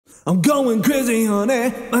I'm going crazy,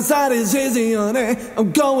 honey. My side is hazy, honey.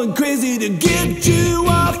 I'm going crazy to get you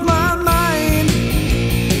off my mind.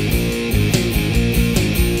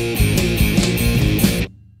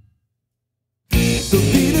 The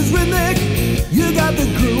beat is rhythmic, you got the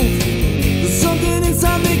groove. There's something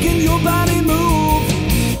inside making your body move.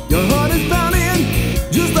 Your heart is pounding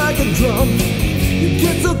just like a drum. You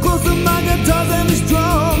get so close to my guitar's heavy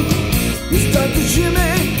strum. You start to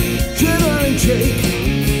shimmy, shiver and shake.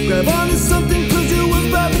 Grab onto something cause you was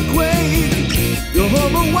about to quake. You'll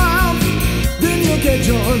hover wild, then you'll catch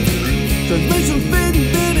on. Transmission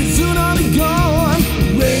fading, baby, soon I'll be gone.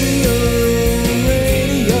 Radio,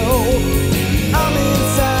 radio, I'm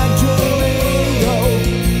inside your radio.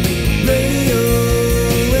 Radio,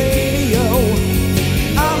 radio,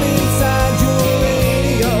 I'm inside your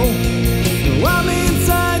radio. No, I'm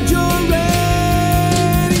inside your radio.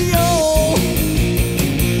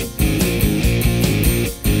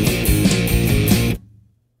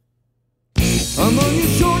 I'm on your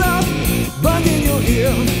shoulder, bug in your ear.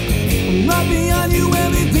 I'm right behind you,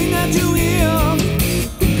 everything that you hear.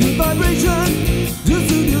 A good vibration, just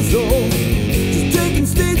soothe your soul. Just taking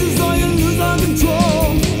stages or you lose all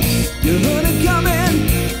control. You heard it coming,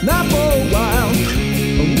 not for a while.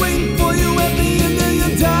 I'm waiting for you at the end of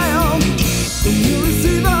your dial. From your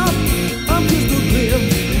receiver, I'm crystal clear.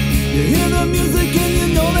 You hear the music and you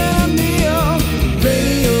know that I'm near.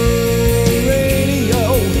 Radio, radio,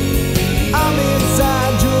 I'm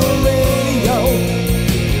inside your radio.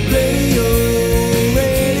 Radio,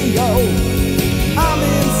 radio, I'm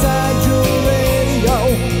inside your radio.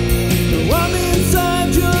 No, I'm inside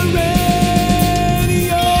your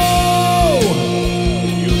radio.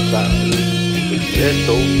 You found the best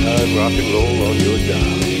old-time rock and roll on your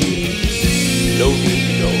dial. No need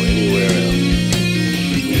to go anywhere else.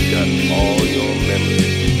 We've got all your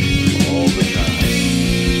memories all the time.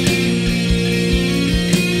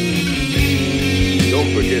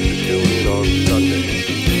 Don't forget to tune in on Sunday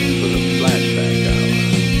for the flashback hour.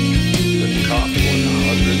 The top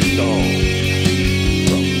 100 songs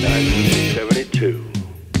from 1972.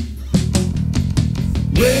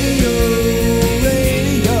 Radio,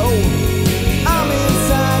 radio, I'm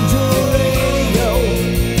inside your radio.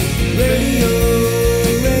 Radio,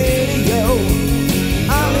 radio,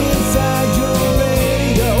 I'm inside your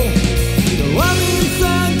radio. No, I'm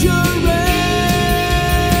inside your radio.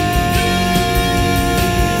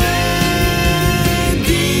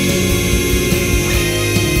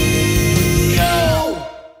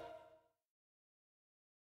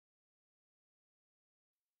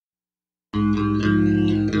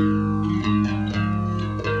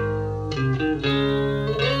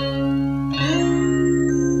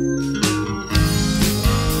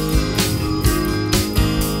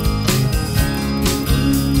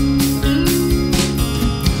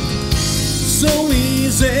 So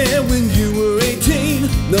easy when you were 18.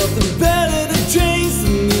 Nothing better to chase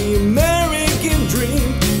than the American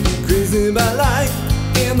dream. Crazy about life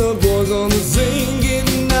and the boys on the scene.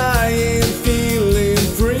 Getting high and feeling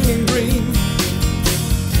free and green.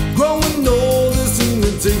 Growing old, it seemed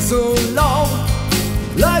to take so long.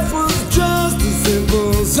 Life was just a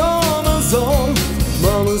simple song.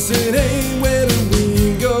 Mama said, hey, where did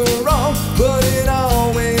we go wrong? But it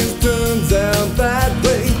always turns out that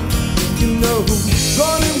way. You know,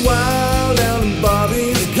 running wild out in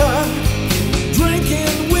Bobby's car,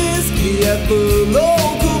 drinking whiskey at the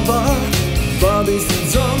local bar. Bobby said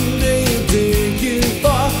someday you'll take it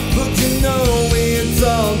far, but you know it's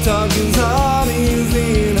all talk as hard as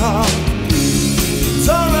in heart. It's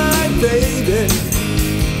alright, baby,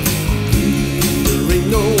 there ain't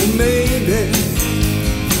no maybe.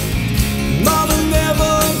 Mama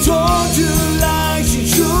never told you like she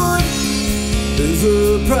should. There's a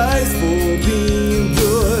price for being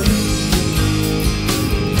good.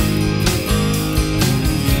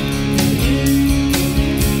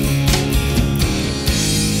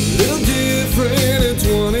 A little different at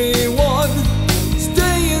 21.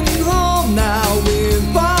 Staying home now with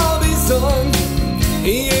Bobby's son.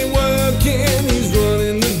 He ain't working, he's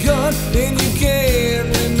running the gun. And you can't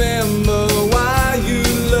remember why you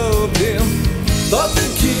loved him. Thought the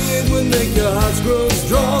kid would make your hearts grow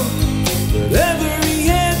strong. Whatever he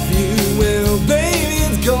had for you,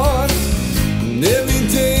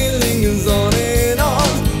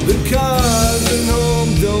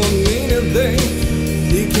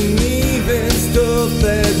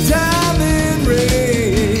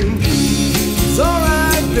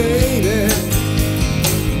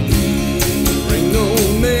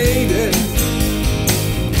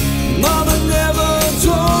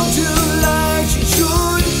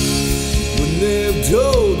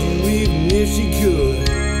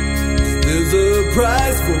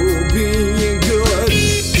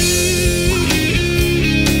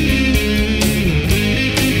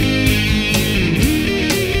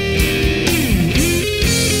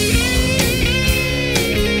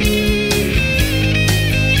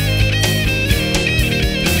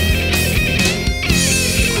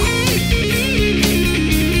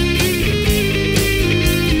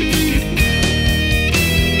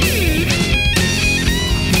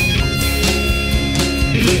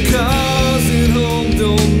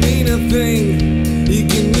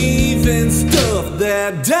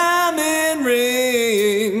 that diamond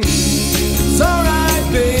ring. It's alright,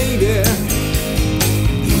 baby, there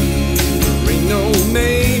ain't no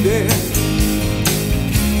maybe.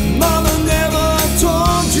 Mama never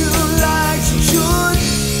told you like she should.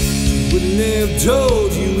 She wouldn't have told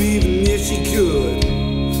you even if she could.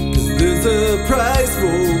 'Cause there's a price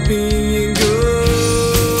for being good.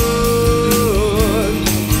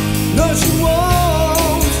 No, she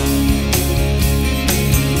won't.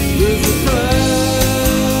 There's a price.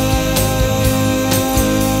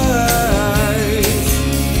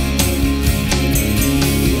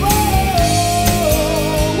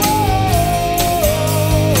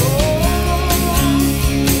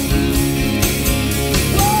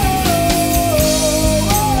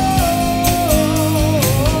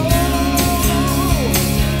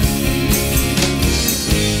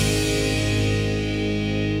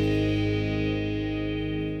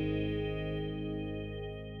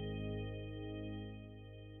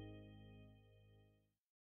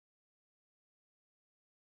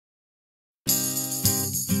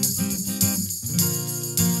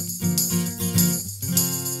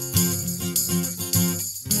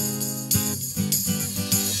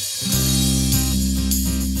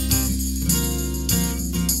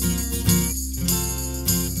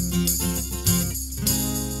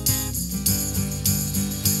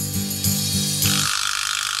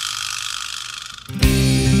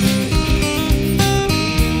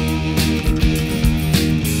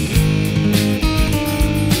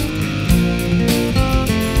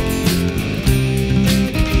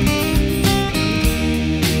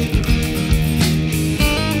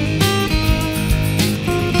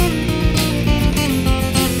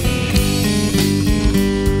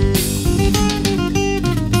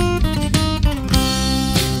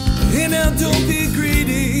 Don't be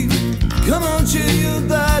greedy, come on, chill your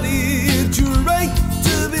body. It's your right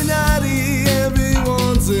to be naughty every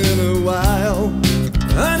once in a while.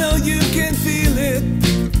 I know you can feel it,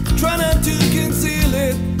 try not to conceal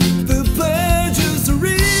it. The pleasure's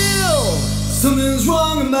real. Something's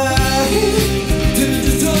wrong in my head,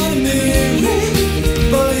 just on me,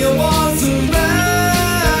 but you want around.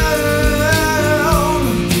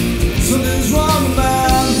 Something's wrong in my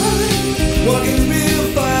mind, walking real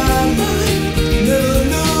fine.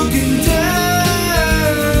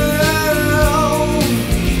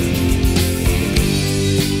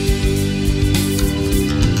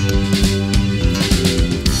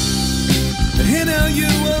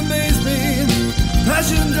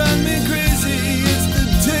 Passion drives me crazy. It's the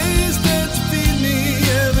taste that you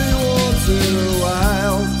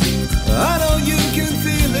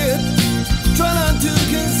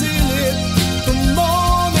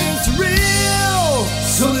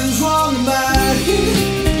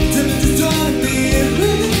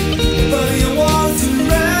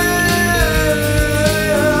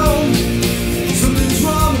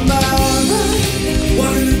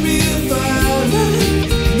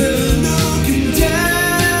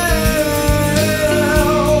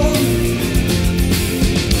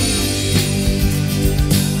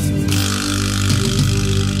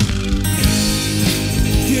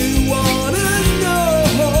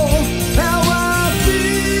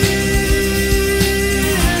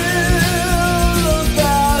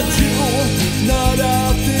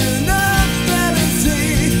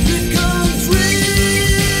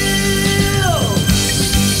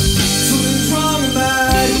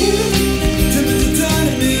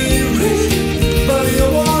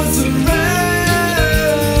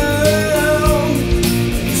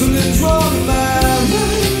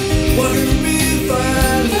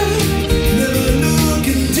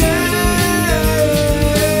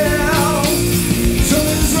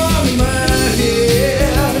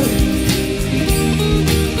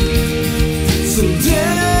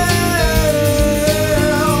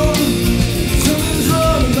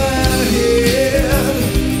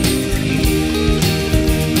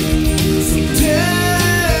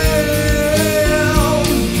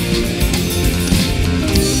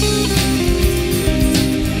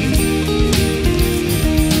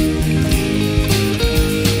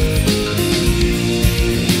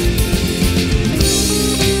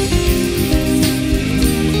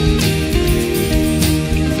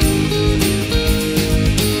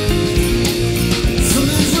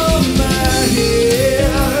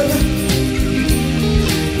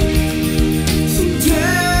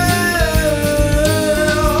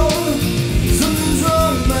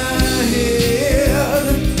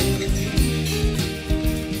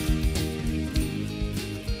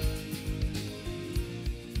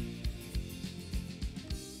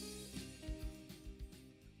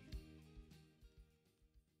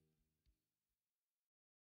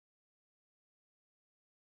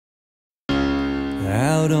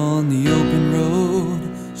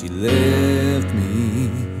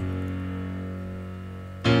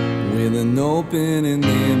open and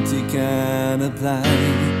empty kind of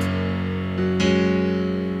plight.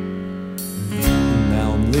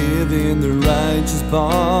 Now I'm living the righteous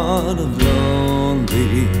part of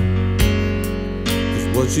lonely, 'cause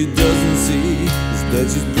what she doesn't see is that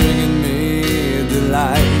she's bringing me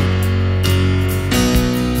delight.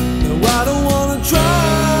 Now I don't wanna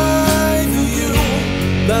try for you,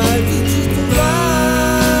 life is just a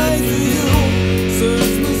ride for you.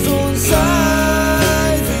 Search my soul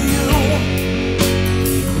inside for you.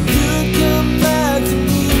 You come back to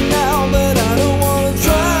me now, but I don't wanna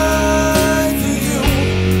try for you.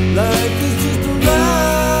 Life is just a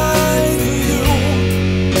ride for you.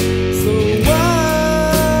 So why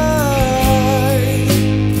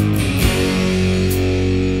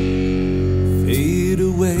fade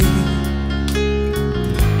away?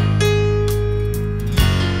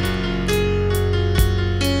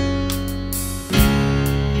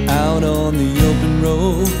 Out on the open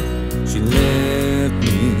road, she left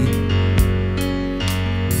me,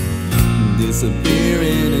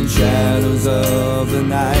 disappearing in shadows of the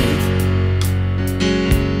night.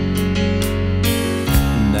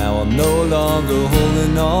 Now I'm no longer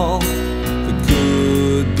holding all that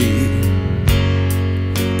could be,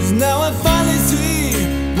 'cause now I finally see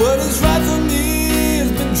what is right for me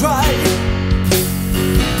has been tried.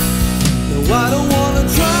 Now I don't wanna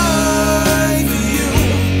try for you.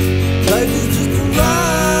 Life is just a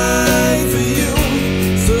ride for you.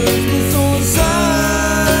 Search my soul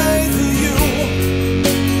inside for you.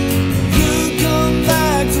 You come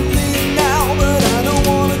back to me now, but I don't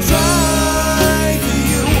wanna try for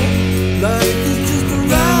you. Life is just a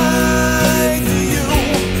ride for you.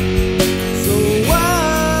 So why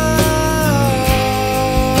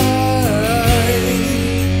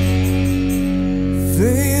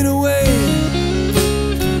fade away?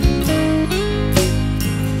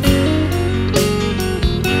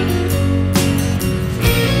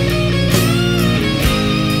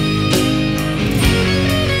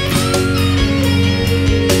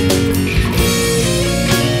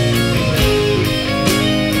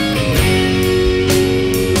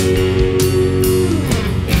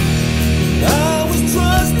 I was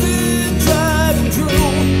trusted, tried and true,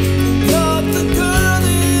 not the girl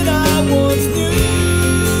that I once knew.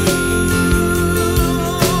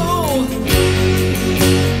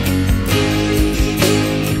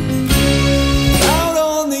 Out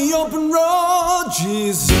on the open road,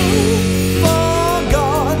 she's so far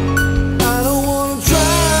gone. I don't wanna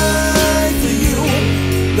try for you.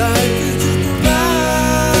 Life is just a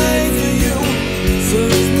ride for you.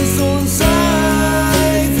 Search my soul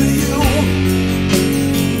inside for you.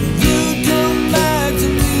 You come back to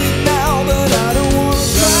me now, but I don't wanna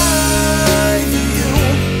try for you.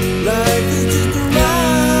 Life is just a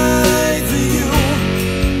ride for you.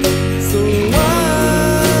 So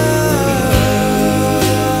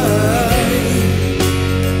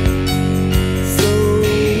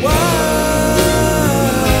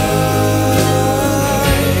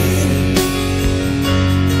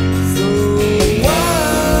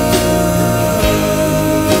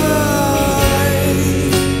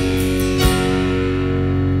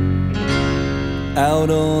out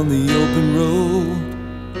on the open road.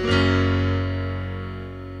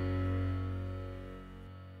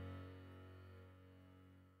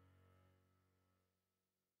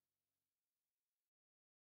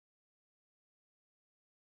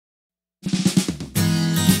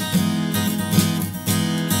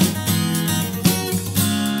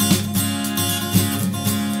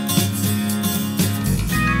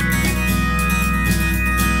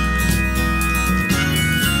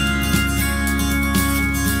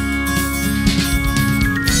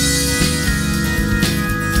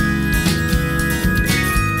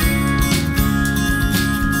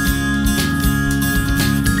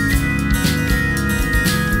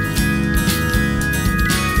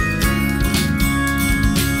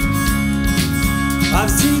 I've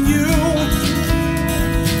seen you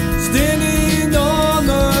standing on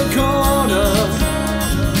the corner,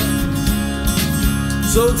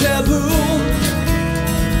 so taboo,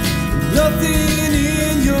 nothing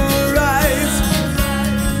in your eyes.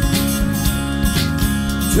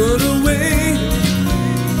 Turn away,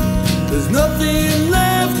 there's nothing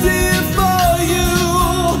left here for you.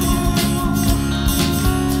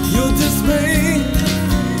 You're dismayed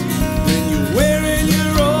when you're wearing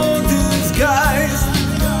your own disguise.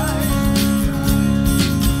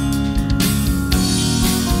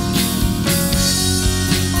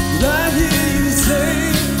 I hear you say,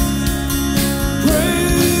 pray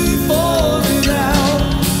for me now,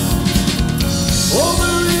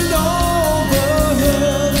 over and over.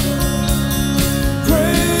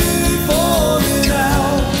 Pray for me now.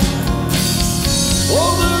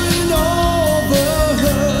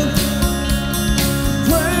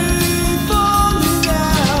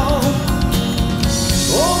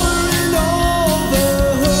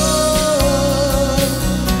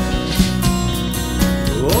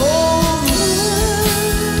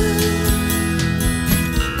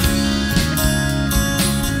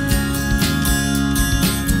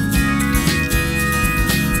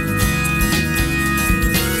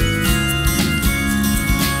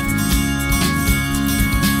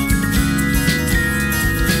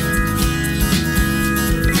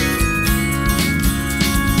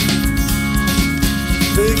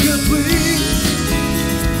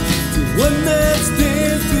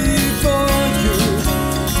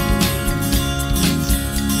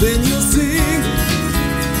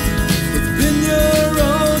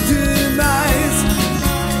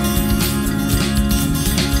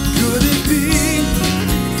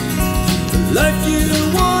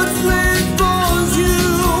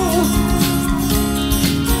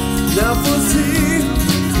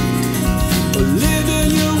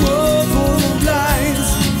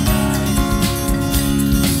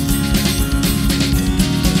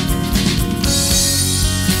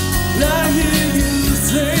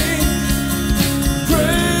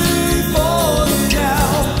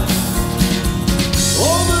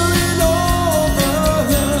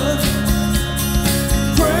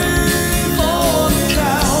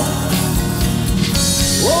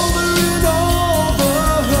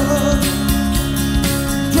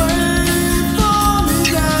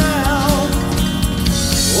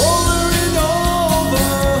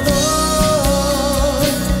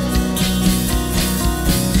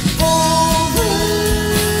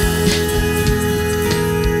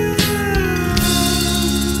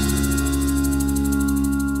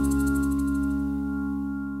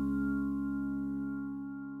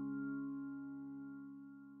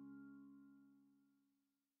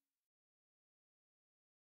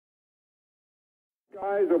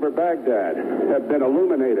 Skies over Baghdad have been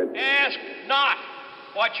illuminated. Ask not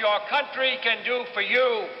what your country can do for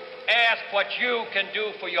you. Ask what you can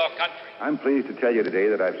do for your country. I'm pleased to tell you today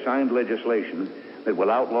that I've signed legislation that will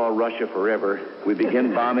outlaw Russia forever. We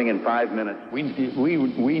begin bombing in 5 minutes. We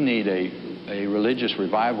need a religious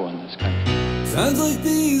revival in this country. Times like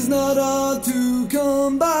these not hard to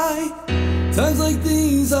come by. Times like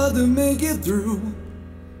these hard to make it through.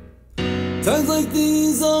 Times like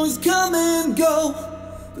these always come and go.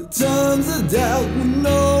 The times of doubt when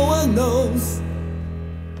no one knows.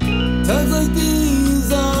 Times like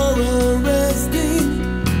these are arresting.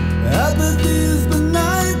 Apathy is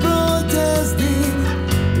benign protesting.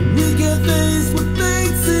 We get faced with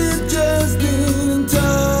fate suggesting. In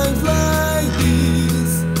times like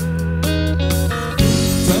these,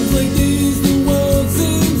 times like these, the world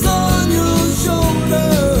seems on your shoulders.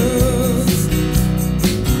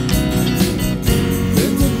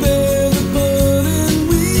 Then to bear the burden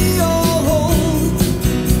we all hold.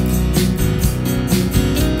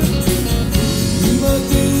 You might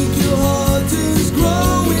think your heart is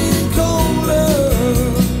growing colder.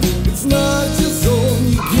 It's not your soul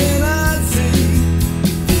you cannot see.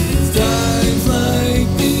 It's times like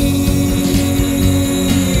these.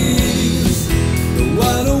 No, I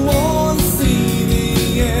don't want to see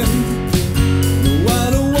the end. No, I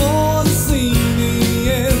don't want to see the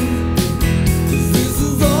end. 'Cause this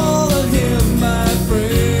is all I have, my friend.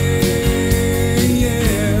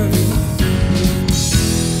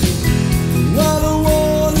 No, I don't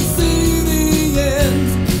want to see the end.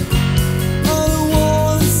 I don't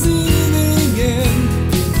want to see the end.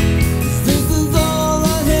 'Cause this is all I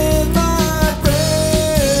have, my friend.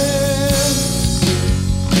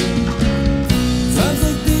 Times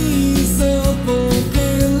like these,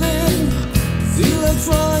 self-fulfilling. Zeal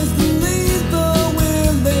tries to lead the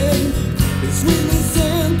willing. It's sweetness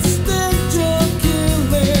and stench of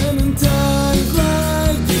killing. In times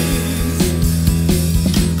like these,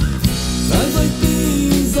 times like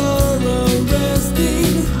these are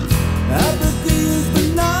arresting. Apathy is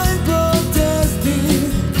benign protesting.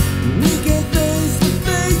 We get faced with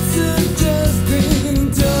fate suggesting. In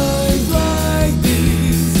times like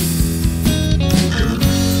these,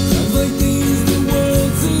 times like these, the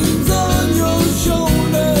world seems on your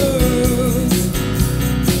shoulders.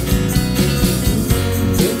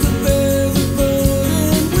 Then to bear the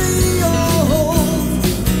burden we all hold.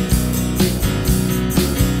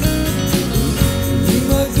 You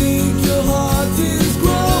might think your heart is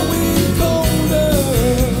growing colder.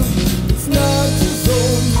 It's not your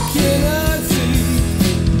soul you cannot see.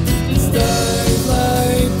 It's times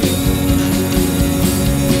like these.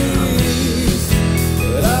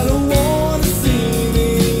 But I don't want to see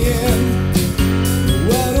the end. No,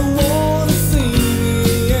 I don't want to see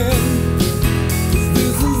the end. 'Cause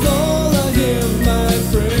this is all I have, my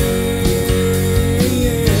friend.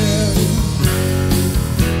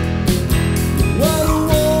 No, I don't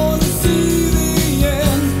want to see the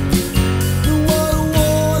end. No, I don't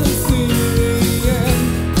want to see the end.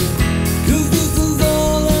 'Cause this is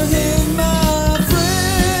all I have, my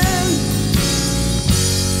friend.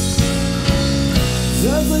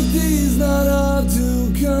 Times like these not hard to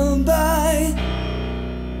come by.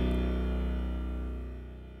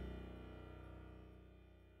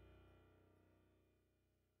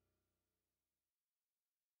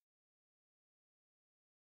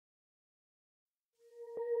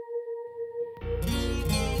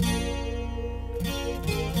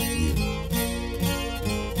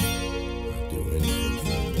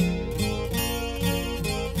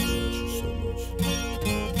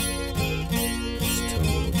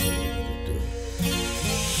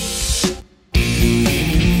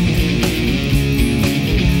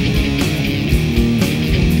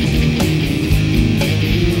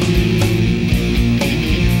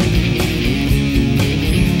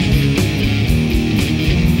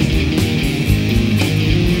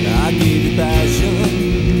 I gave you passion,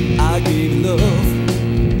 I gave you love,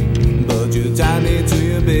 but you tied me to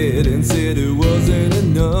your bed and said it wasn't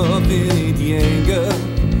enough. It ain't the anger,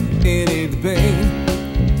 it ain't the pain.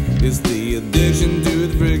 It's the addiction to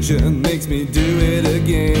the friction makes me do it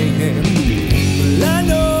again. Well, I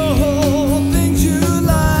know things you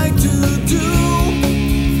like to do.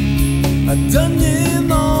 I've done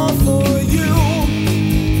them all for you.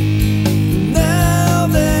 Now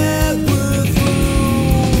that we're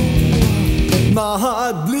through, my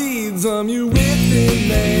heart bleeds. I'm your whipping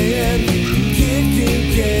man. Kickin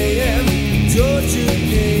Can, torture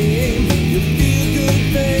game. You feel good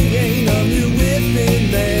pain. I'm your whipping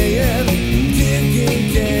man. Kickin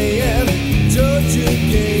Can, torture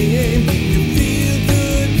game. You feel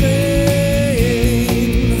good pain.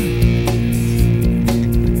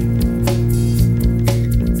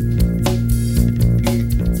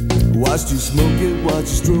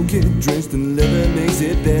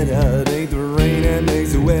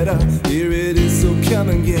 better. Here it is, so come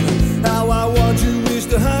and get it. How I want you, wish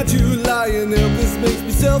to hide you, lying helpless makes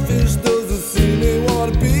me selfish. Those that see me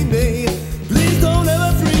wanna be me. Please don't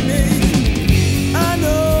ever free me. I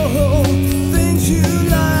know things you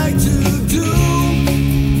like to do.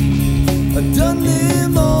 I've done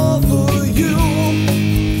them all for you.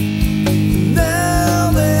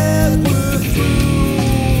 Now that we're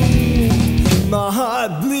through, my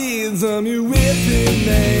heart bleeds. I'm your whipping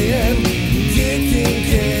man, kicking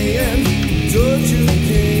can, torture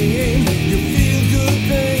game. You feel good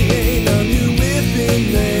pain. I'm your whipping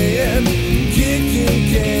man, kicking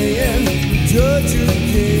can, torture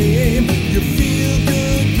game. You feel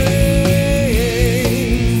good pain.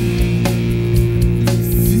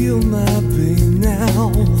 Feel my pain now.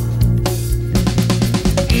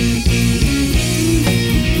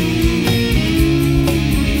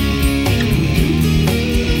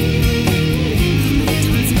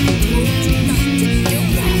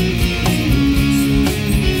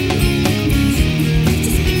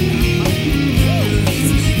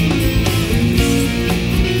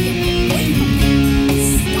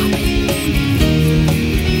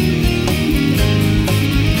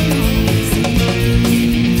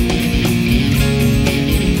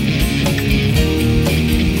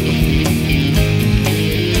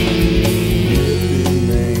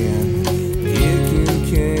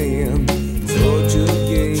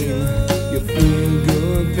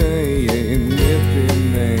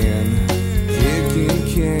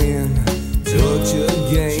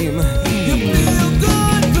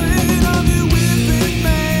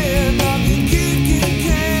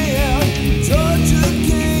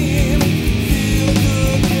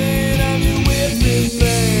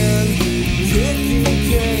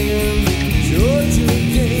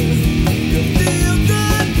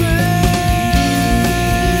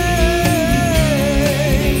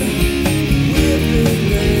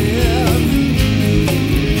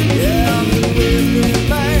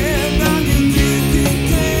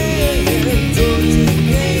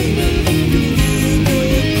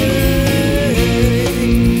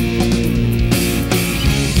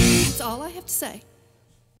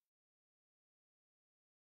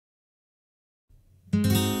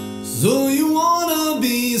 So you wanna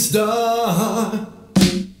be a star?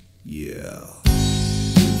 Yeah.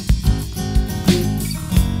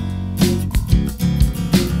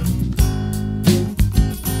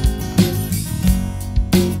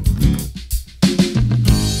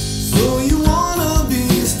 So you wanna be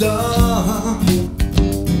a star?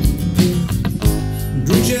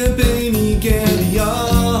 Drink champagne, eat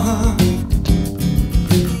caviar,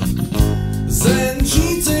 sand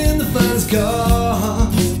sheets in the finest cars.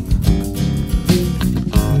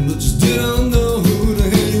 But you still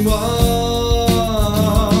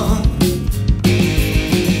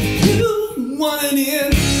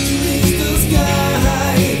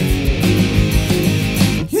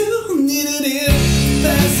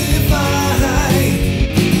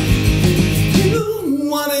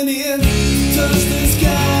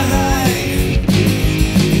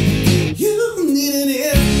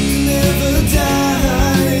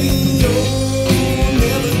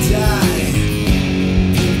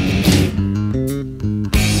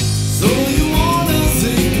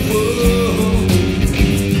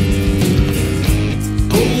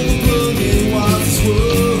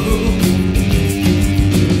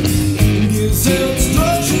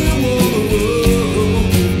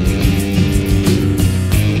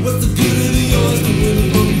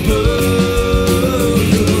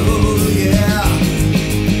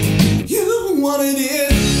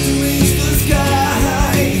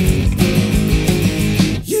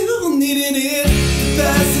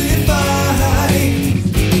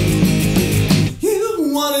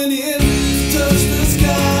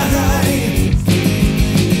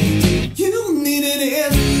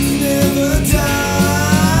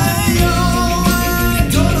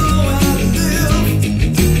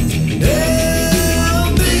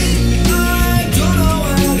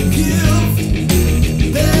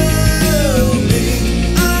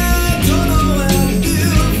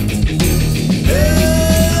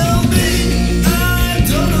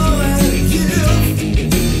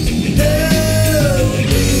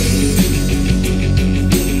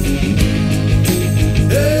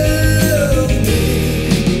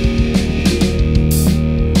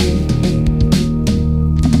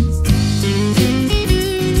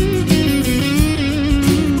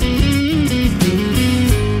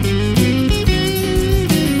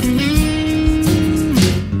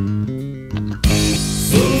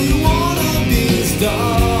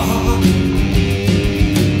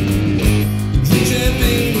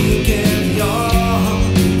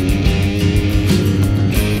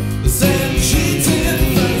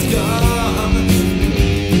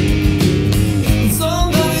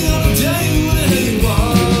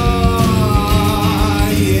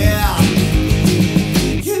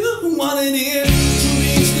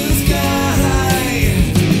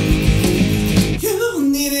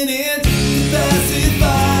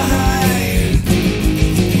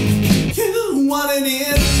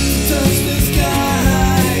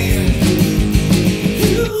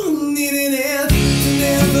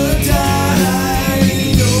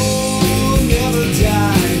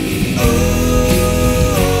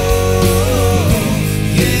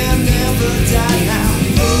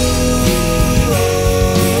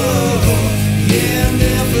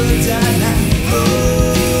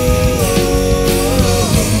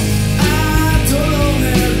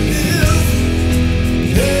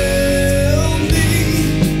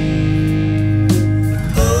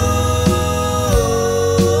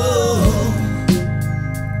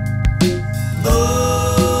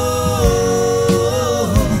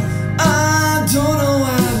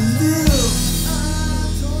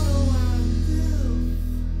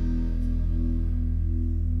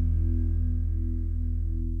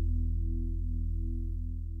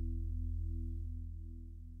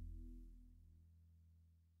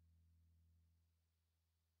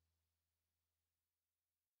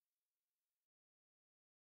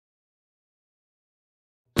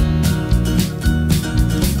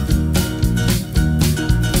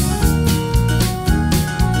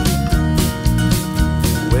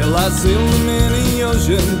sailed a many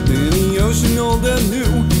ocean, old and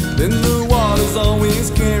new. Then the waters always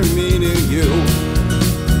carry me to you.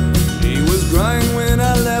 She was crying when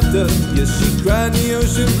I left her, yes, she cried the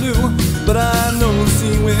ocean blue. But I know the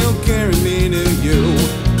sea will carry me to you.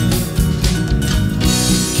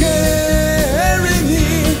 Carry me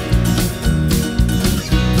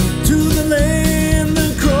to the land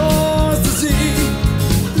across the sea.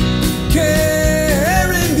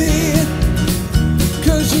 Carry me,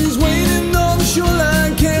 'cause she's waiting on the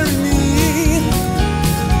shoreline. Carry me.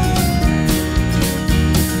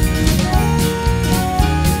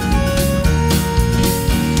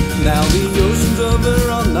 Now the oceans of her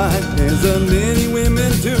are light, as are many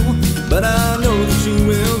women do. But I know that she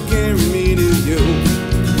will carry me to you.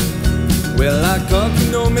 Well, I conquer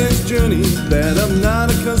no man's journey that I'm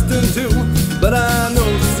not accustomed to. But I know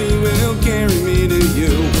the sea will carry me to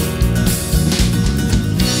you.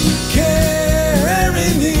 Carry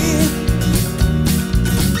me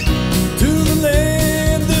to the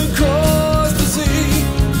land across the sea.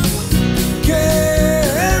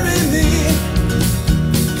 Carry me,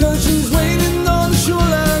 'cause she's waiting on the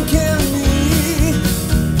shoreline. Carry me.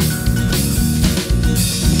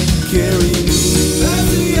 Carry me past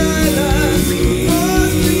the islands,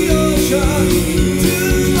 across the ocean, to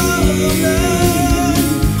motherland.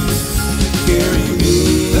 Carry me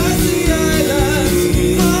past the islands,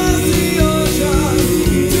 across the ocean,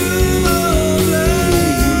 to motherland.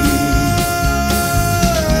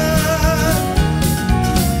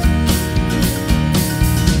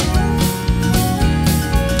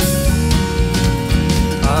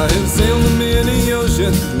 I have sailed a many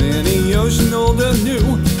ocean, old and new.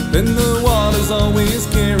 Then the waters always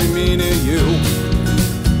carry me to you.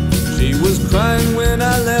 She was crying when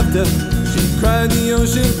I left her, she cried the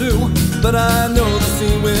ocean blue. But I know the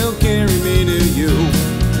sea will carry me to you.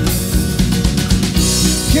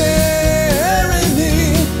 Carry me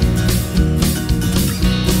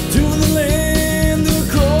to the land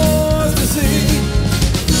across the sea.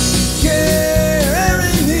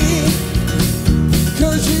 Carry me,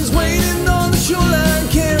 'cause she's waiting on the shoreline.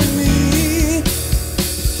 Carry me.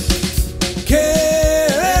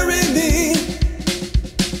 Carry me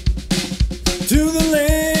to the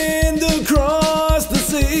land across the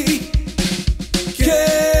sea.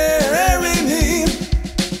 Carry me,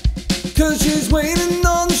 'cause she's waiting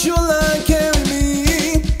on the shoreline. Carry me.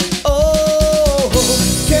 Oh,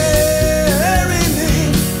 carry me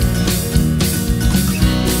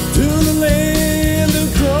to the land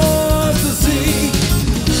across the sea.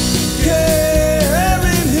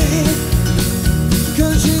 Carry me,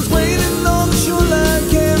 'cause she's waiting on the shoreline.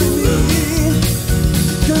 Carry me.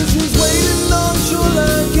 'Cause she's waiting on the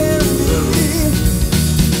shoreline. Carry me.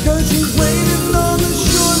 'Cause she's waiting on the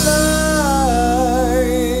shoreline.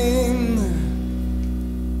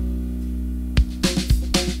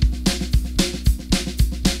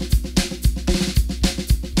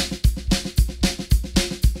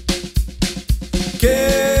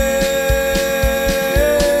 Carry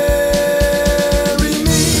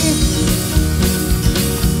me.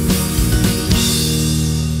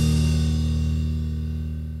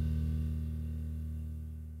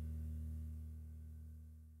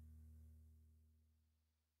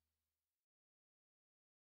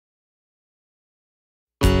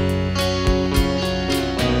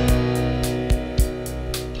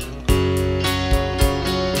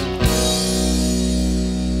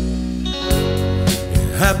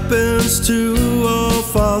 Happens to all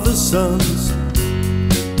fathers' sons,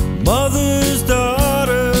 mothers,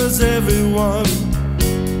 daughters, everyone.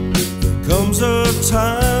 There comes a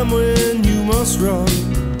time when you must run.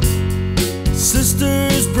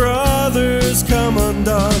 Sisters, brothers, come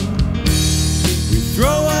undone. We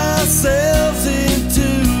throw ourselves into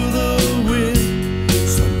the wind.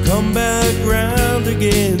 Some come back round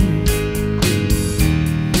again.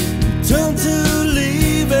 We turn to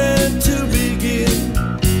leave and to begin.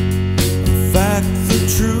 Fact, the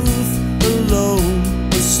truth alone,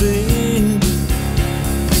 the sin.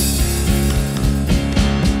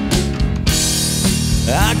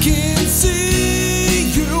 I can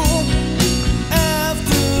see you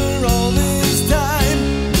after all this time.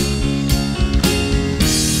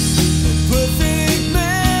 A perfect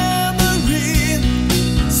memory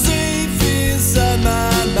safe inside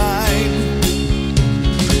my mind.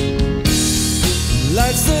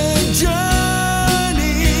 Life's a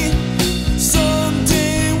journey,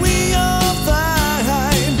 someday we all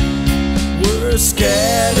find we're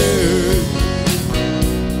scattered.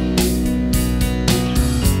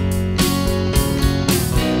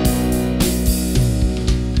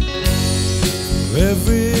 For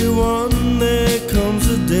everyone there comes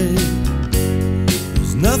a day.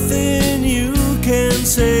 There's nothing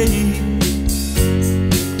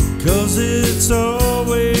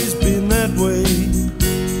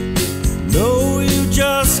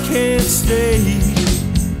day.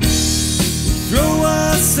 Throw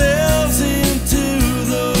ourselves into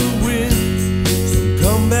the wind, so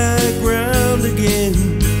come back round again.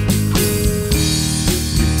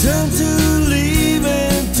 Return to leave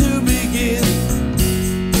and to begin.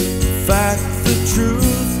 Fact, the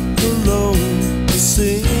truth alone,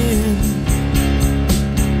 sin.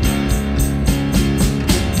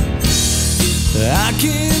 I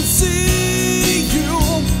can see you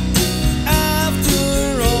after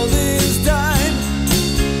all this time.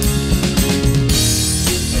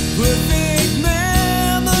 A perfect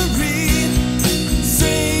memory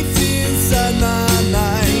safe inside my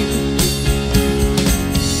mind.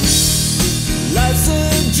 Life's a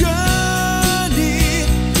journey,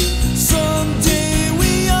 someday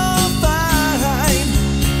we all find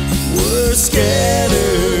we're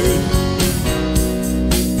scattered.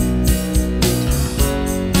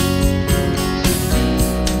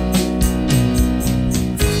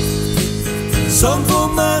 Some for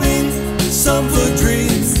money, some for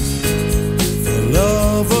dreams, for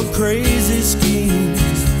love or crazy schemes.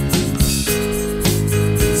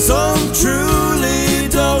 Some truly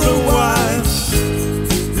don't know why.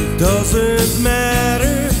 It doesn't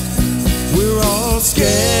matter, we're all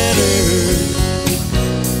scattered.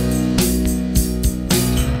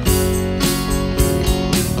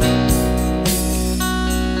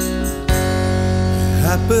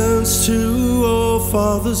 Happens to all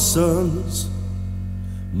fathers, sons,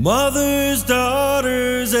 mothers,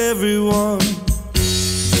 daughters, everyone.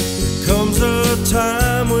 There comes a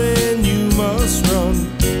time when you must run.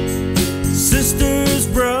 Sisters,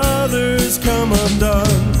 brothers, come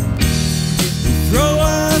undone. We throw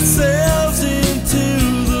ourselves into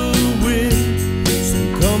the wind, so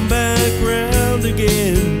come back round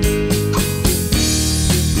again.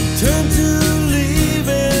 Turn to leave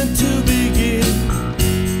and to begin.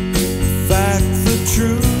 Fact, the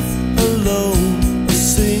truth alone,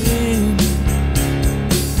 sin.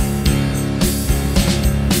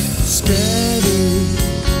 Scattered,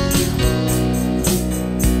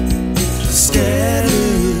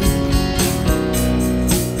 scattered,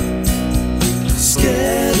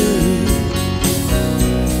 scattered.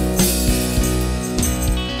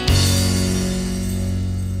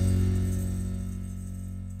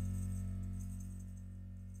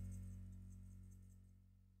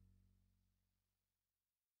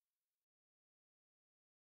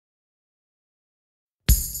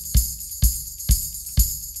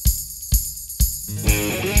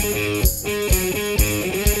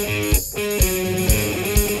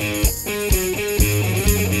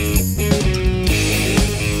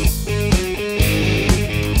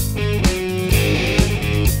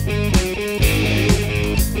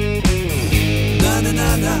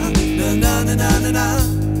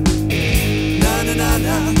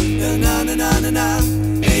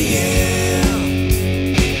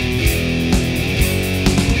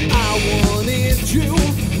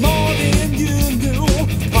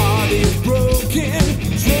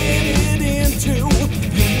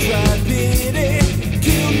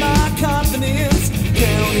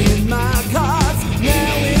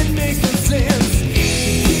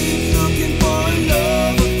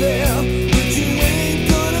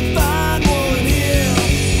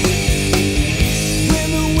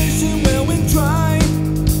 Trying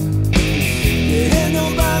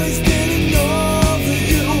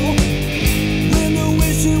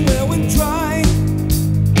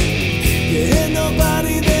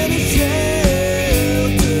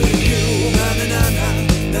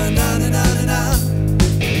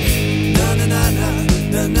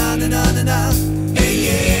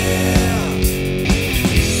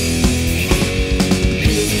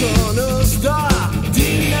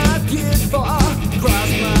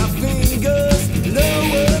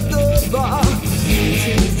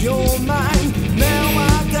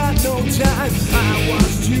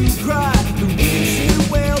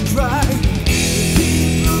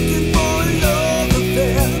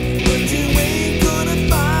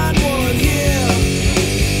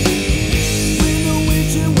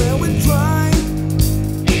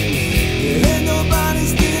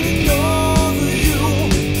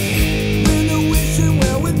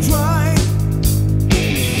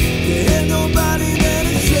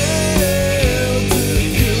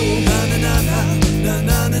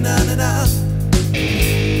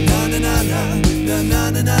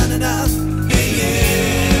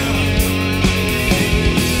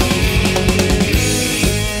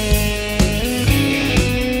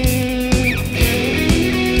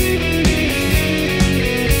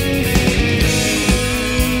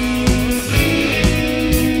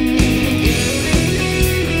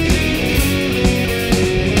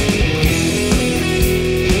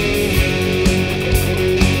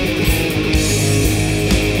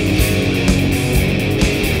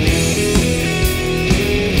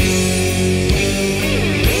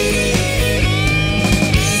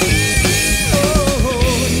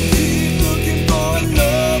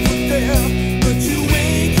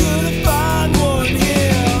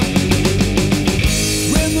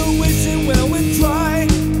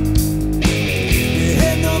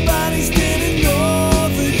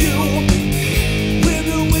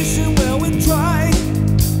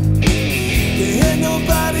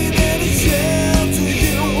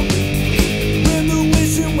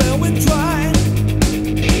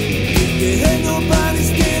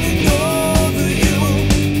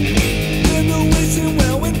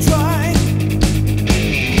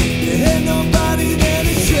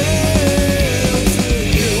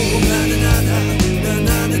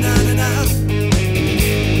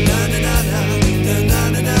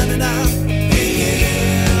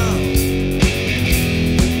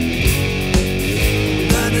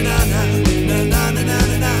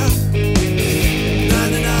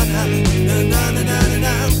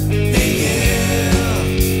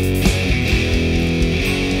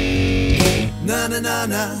na na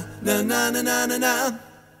na na na na na na na na.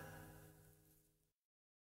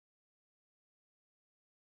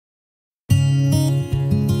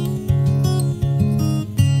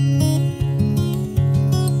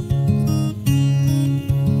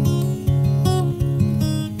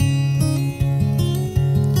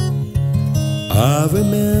 I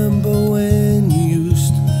remember when you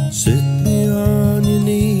used to sit me on your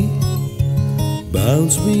knee,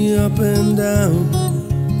 bounce me up and down,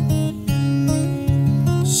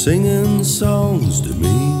 singing songs to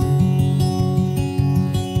me,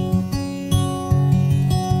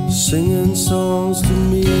 singing songs to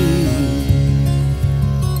me.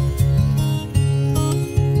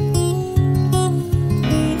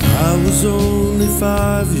 I was only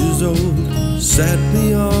 5 years old, sat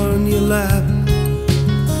me on your lap,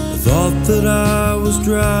 thought that I was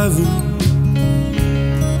driving,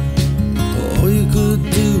 all you could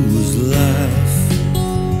do was laugh,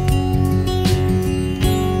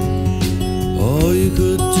 all you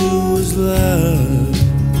could do was laugh.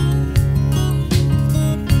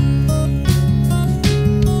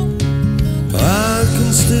 I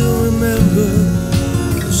can still remember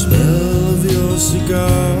the smell of your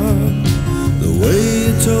cigar, the way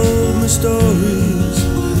you told me stories,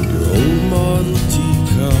 your old Model T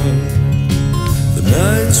car, the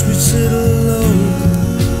nights we'd sit alone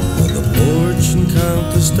on the porch and count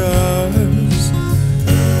the stars.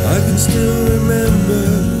 I can still remember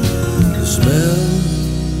the smell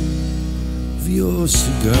of your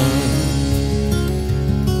cigar.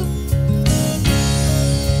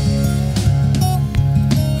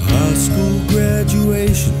 High school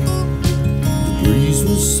graduation, the breeze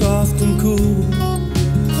was soft and cool.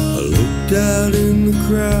 I looked out in the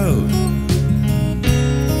crowd,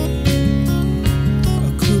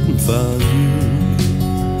 I couldn't find you,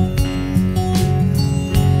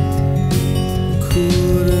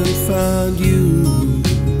 couldn't find you.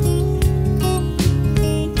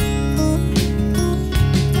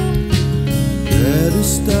 Daddy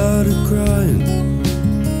started crying,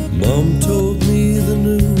 Mom told me the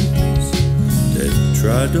news. Daddy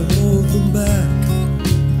tried to hold them back,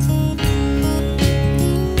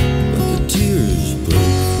 but the tears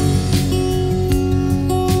broke through,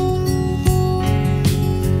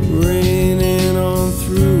 raining on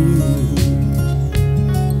through.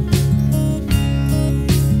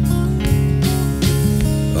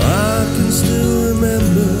 I can still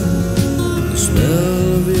remember the smell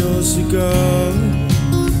of your cigar,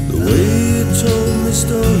 the way you told me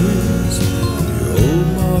stories, your old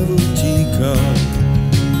Model T car.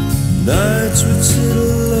 Nights we'd sit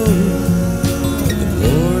alone on the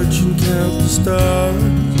porch and count the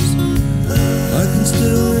stars. I can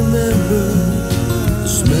still remember the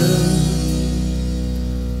smell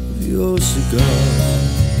of your cigar.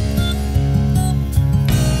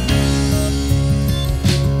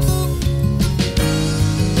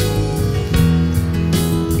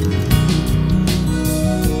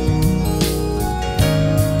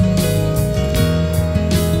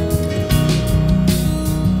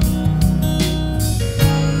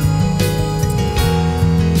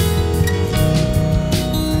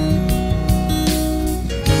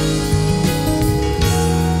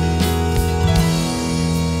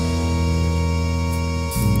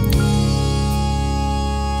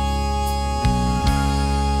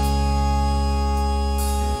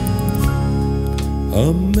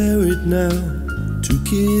 I'm married now, 2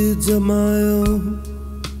 kids of my own.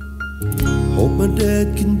 Hope my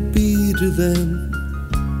dad can be to them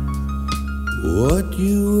what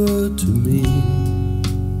you were to me,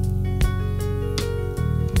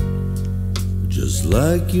 just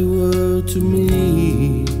like you were to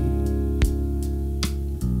me.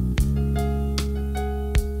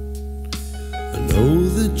 I know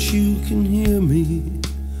that you can hear me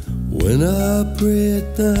when I pray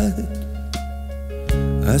at night.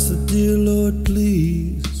 Ask the dear Lord,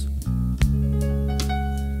 please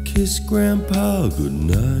kiss Grandpa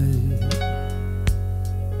goodnight.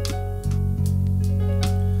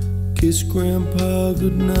 Kiss Grandpa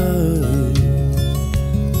goodnight.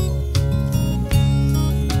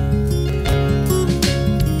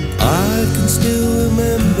 I can still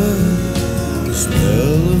remember the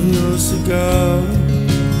smell of your cigar,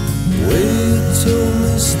 the way you told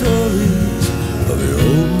me stories of your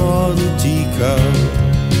old Model T car.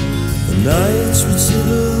 The nights we'd sit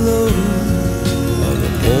alone on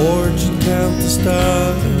the porch and count the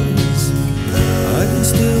stars. I can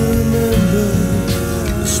still remember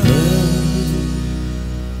the smell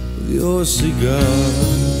of your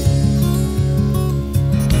cigar.